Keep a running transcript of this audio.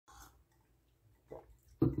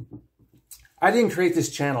I didn't create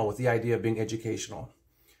this channel with the idea of being educational.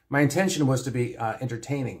 My intention was to be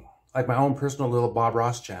entertaining, like my own personal little Bob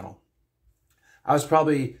Ross channel. I was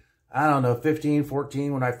probably, I don't know, 15,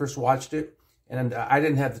 14 when I first watched it. And I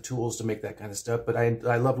didn't have the tools to make that kind of stuff, but I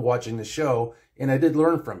loved watching the show, and I did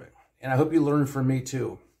learn from it. And I hope you learned from me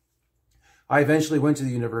too. I eventually went to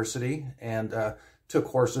the university and took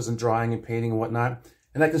courses in drawing and painting and whatnot.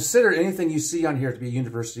 And I consider anything you see on here to be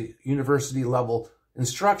university level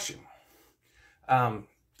instruction.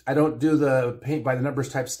 I don't do the paint by the numbers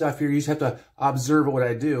type stuff here. You just have to observe what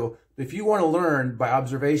I do. But if you want to learn by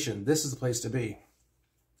observation, this is the place to be.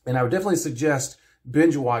 And I would definitely suggest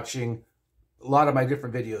binge watching a lot of my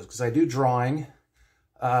different videos, because I do drawing,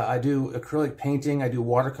 I do acrylic painting, I do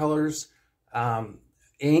watercolors,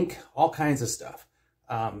 ink, all kinds of stuff.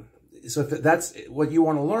 So if that's what you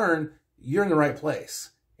want to learn, you're in the right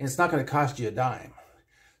place, and it's not going to cost you a dime.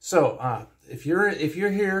 So if you're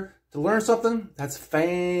here to learn something, that's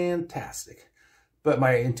fantastic. But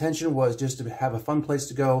my intention was just to have a fun place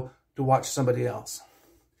to go to watch somebody else.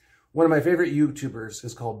 One of my favorite YouTubers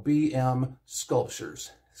is called BM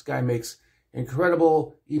Sculptures. This guy makes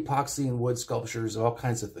incredible epoxy and wood sculptures of all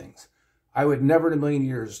kinds of things. I would never in a million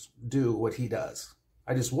years do what he does.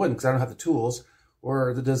 I just wouldn't, because I don't have the tools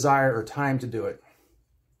or the desire or time to do it.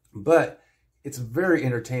 But it's very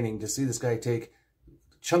entertaining to see this guy take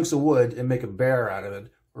chunks of wood and make a bear out of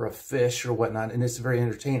it, or a fish or whatnot, and it's very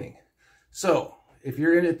entertaining. So if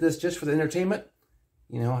you're in this just for the entertainment,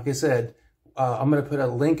 you know, like I said, I'm going to put a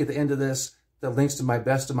link at the end of this that links to my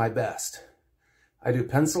best of my best. I do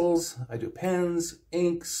pencils, I do pens,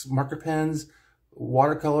 inks, marker pens,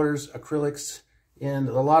 watercolors, acrylics, and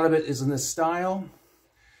a lot of it is in this style.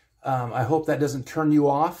 I hope that doesn't turn you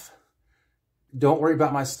off. Don't worry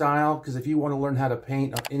about my style, because if you want to learn how to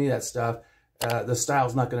paint any of that stuff, the style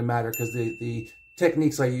is not going to matter, because the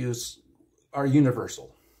techniques I use are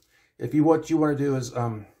universal. If what you want to do is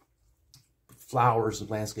flowers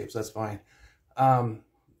and landscapes, that's fine. I'm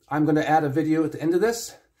going to add a video at the end of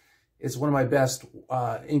this. It's one of my best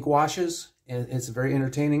ink washes, and it's very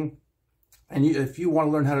entertaining. And if you want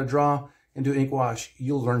to learn how to draw and do ink wash,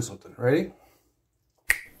 you'll learn something. Ready?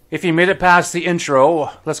 If you made it past the intro,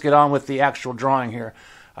 let's get on with the actual drawing here.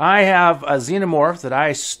 I have a xenomorph that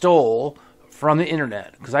I stole from the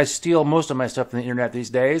internet, because I steal most of my stuff from the internet these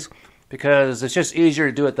days, because it's just easier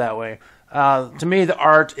to do it that way. To me, the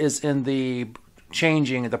art is in the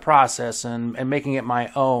changing the process and making it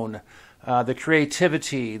my own. The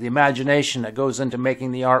creativity, the imagination that goes into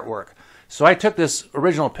making the artwork. So I took this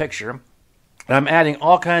original picture, and I'm adding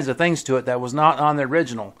all kinds of things to it that was not on the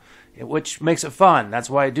original, which makes it fun.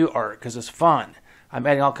 That's why I do art, because it's fun. I'm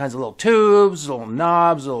adding all kinds of little tubes, little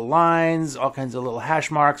knobs, little lines, all kinds of little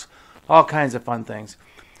hash marks, all kinds of fun things.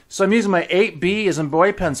 So I'm using my 8B as in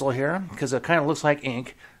boy pencil here, because it kind of looks like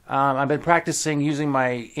ink. I've been practicing using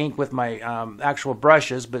my ink with my actual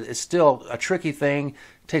brushes, but it's still a tricky thing.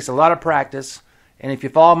 It takes a lot of practice. And if you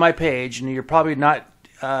follow my page, and you're probably not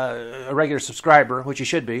a regular subscriber, which you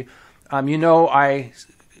should be, you know I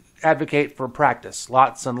advocate for practice.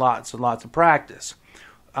 Lots and lots and lots of practice.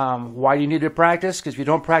 Why do you need to practice? Because if you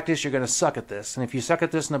don't practice, you're going to suck at this. And if you suck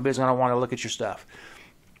at this, nobody's going to want to look at your stuff.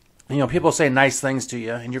 You know, people say nice things to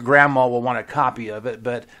you, and your grandma will want a copy of it,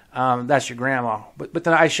 but that's your grandma. But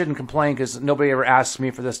then I shouldn't complain, because nobody ever asks me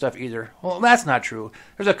for this stuff either. Well, that's not true.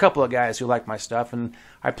 There's a couple of guys who like my stuff, and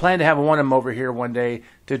I plan to have one of them over here one day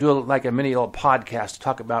to do like a mini little podcast to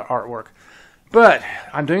talk about artwork. But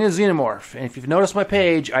I'm doing a xenomorph, and if you've noticed my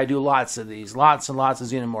page, I do lots of these, lots and lots of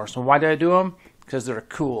xenomorphs. And why do I do them? Because they're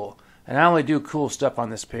cool. And I only do cool stuff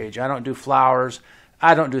on this page. I don't do flowers.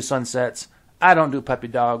 I don't do sunsets. I don't do puppy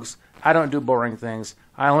dogs. I don't do boring things.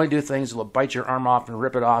 I only do things that will bite your arm off and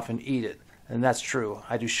rip it off and eat it. And that's true.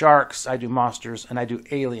 I do sharks, I do monsters, and I do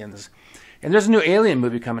aliens. And there's a new Alien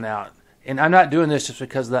movie coming out. And I'm not doing this just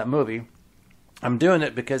because of that movie. I'm doing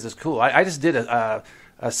it because it's cool. I just did a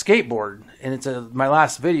skateboard, and it's my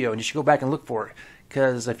last video, and you should go back and look for it.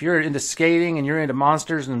 Because if you're into skating and you're into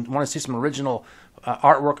monsters and want to see some original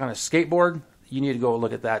artwork on a skateboard, you need to go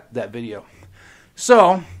look at that video.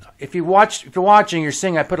 So, if you're watching, you're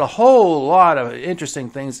seeing I put a whole lot of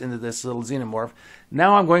interesting things into this little xenomorph.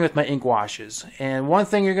 Now I'm going with my ink washes. And one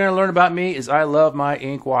thing you're going to learn about me is I love my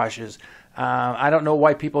ink washes. I don't know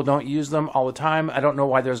why people don't use them all the time. I don't know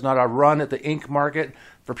why there's not a run at the ink market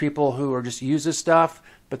for people who are just use this stuff,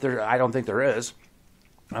 but I don't think there is.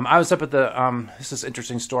 I was up at the, this is an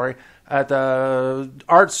interesting story, at the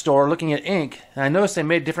art store looking at ink, and I noticed they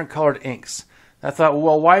made different colored inks. I thought,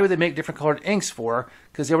 well, why would they make different colored inks for?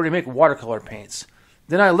 Because they already make watercolor paints.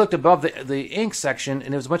 Then I looked above the ink section,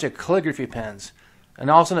 and it was a bunch of calligraphy pens. And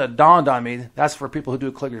all of a sudden it dawned on me, that's for people who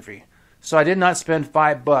do calligraphy. So I did not spend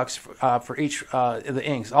 $5 for each of the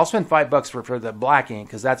inks. I'll spend $5 for the black ink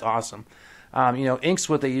because that's awesome. You know, ink's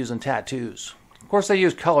what they use in tattoos. Of course, they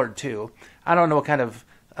use colored too. I don't know what kind of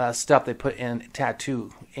stuff they put in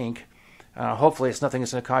tattoo ink. Hopefully, it's nothing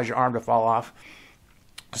that's going to cause your arm to fall off.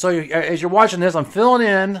 So as you're watching this, I'm filling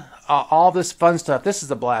in all this fun stuff. This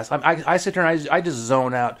is a blast. I sit here and I just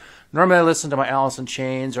zone out. Normally, I listen to my Alice in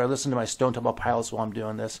Chains or I listen to my Stone Temple Pilots while I'm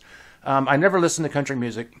doing this. I never listen to country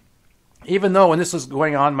music. Even though when this was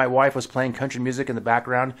going on, my wife was playing country music in the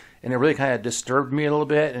background, and it really kind of disturbed me a little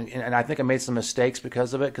bit, and I think I made some mistakes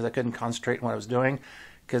because of it, because I couldn't concentrate on what I was doing,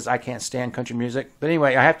 because I can't stand country music. But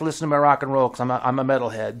anyway, I have to listen to my rock and roll, because I'm a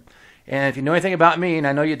metalhead. And if you know anything about me, and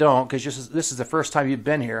I know you don't, because this is the first time you've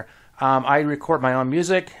been here, I record my own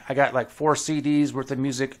music. I got like 4 CDs worth of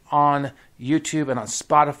music on YouTube and on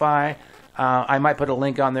Spotify. I might put a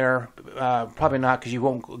link on there, probably not, because you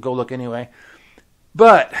won't go look anyway.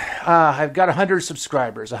 But I've got 100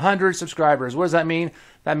 subscribers. 100 subscribers. What does that mean?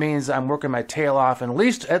 That means I'm working my tail off, and at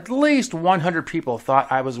least 100 people thought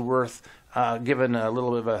I was worth giving a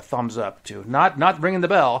little bit of a thumbs up to. Not ringing the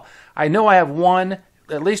bell. I know I have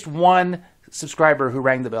at least one subscriber who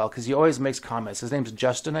rang the bell, because he always makes comments. His name's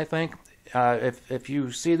Justin, I think. If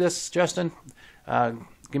you see this, Justin,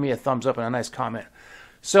 give me a thumbs up and a nice comment.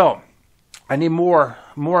 So I need more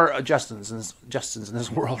Justins in this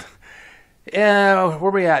world. Where are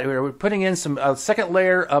we at here? We're putting in a second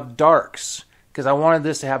layer of darks because I wanted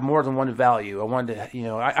this to have more than one value. I wanted to, you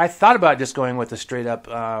know, I thought about just going with a straight up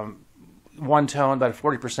one tone, about a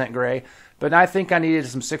 40% gray, but I think I needed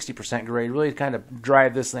some 60% gray to really kind of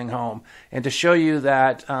drive this thing home and to show you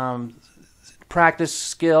that practice,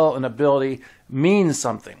 skill, and ability means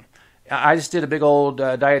something. I just did a big old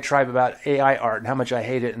diatribe about AI art and how much I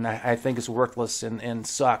hate it, and I think it's worthless and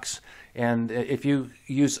sucks. And if you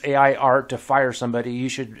use AI art to fire somebody, you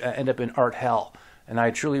should end up in art hell. And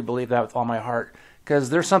I truly believe that with all my heart, because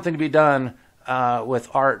there's something to be done with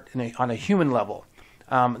art on a human level.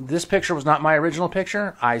 This picture was not my original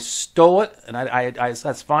picture. I stole it, and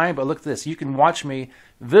that's fine. But look at this. You can watch me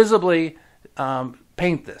visibly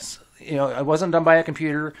paint this. You know, it wasn't done by a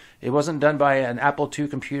computer. It wasn't done by an Apple II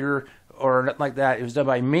computer or nothing like that. It was done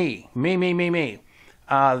by me.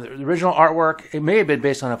 The original artwork, it may have been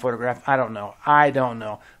based on a photograph. I don't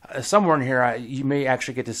know. Somewhere in here, you may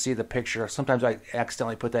actually get to see the picture. Sometimes I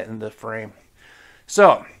accidentally put that in the frame.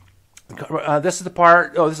 So, this is the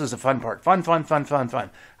part. Oh, this is the fun part. Fun.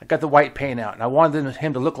 I got the white paint out, and I wanted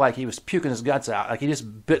him to look like he was puking his guts out, like he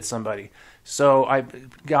just bit somebody. So I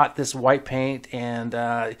got this white paint, and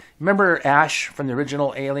remember Ash from the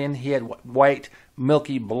original Alien? He had white,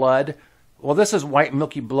 milky blood. Well, this is white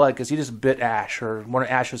milky blood because he just bit Ash or one of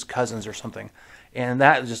Ash's cousins or something. And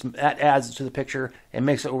that adds to the picture and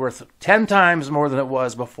makes it worth 10 times more than it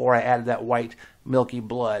was before I added that white milky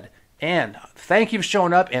blood. And thank you for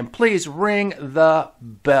showing up, and please ring the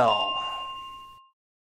bell.